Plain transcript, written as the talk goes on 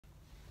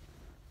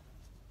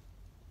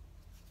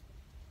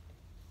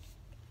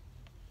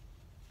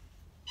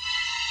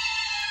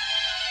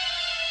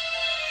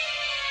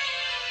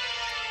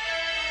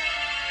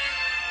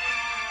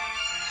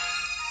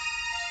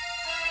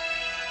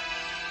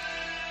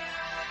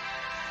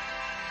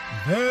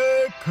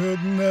There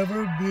could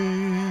never be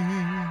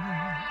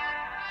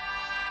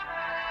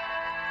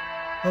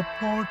a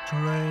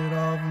portrait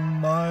of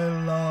my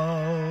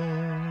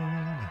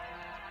love,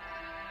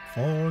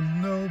 for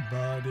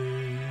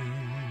nobody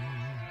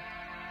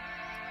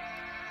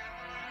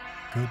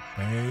could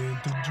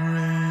paint a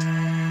dream.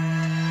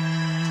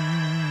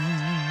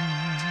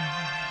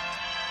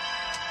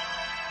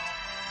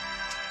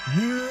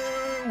 You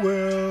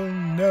will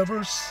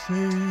never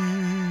see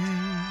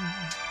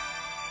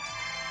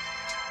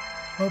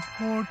a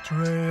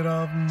portrait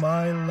of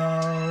my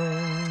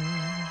love,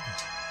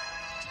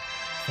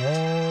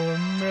 for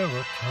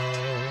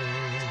miracles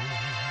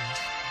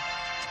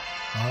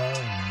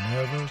I'll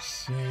never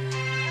see.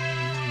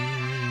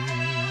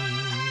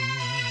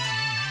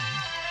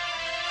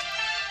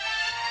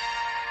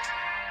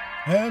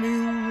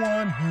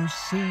 Anyone who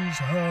sees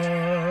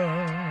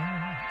her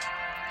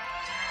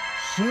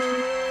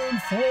soon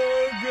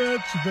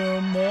forgets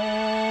the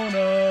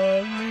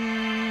Mona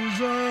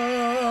Lisa.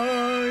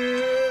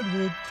 It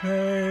would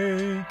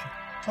take,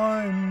 I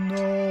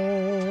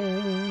know,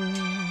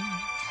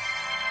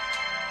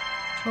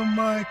 a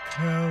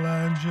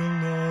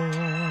Michelangelo,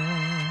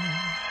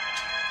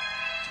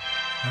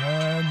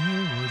 and he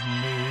would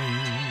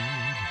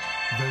need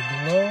the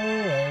glow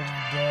of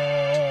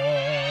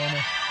dawn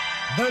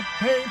that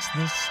paints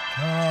the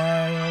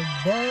sky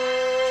above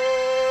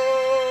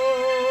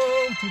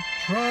to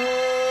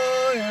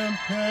try and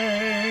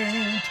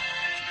paint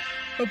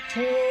a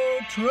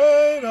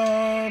portrait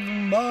of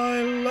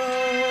my love.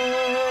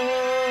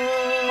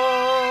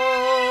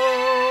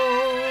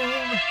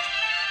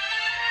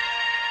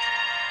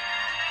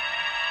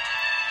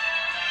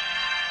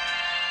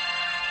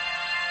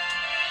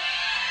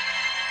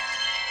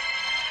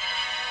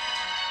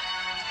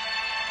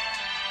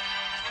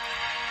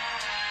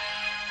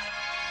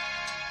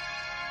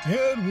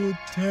 It would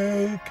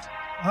take,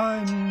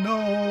 I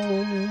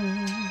know,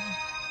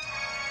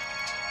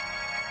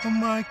 a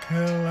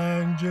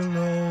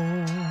Michelangelo,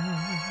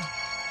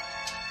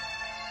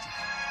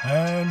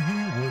 and he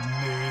would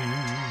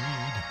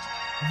need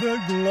the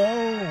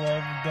glow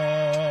of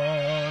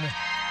dawn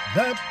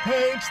that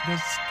paints the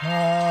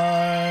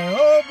sky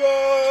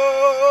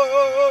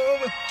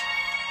above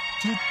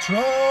to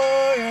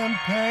try and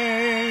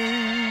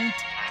paint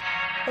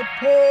a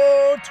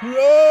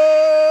portrait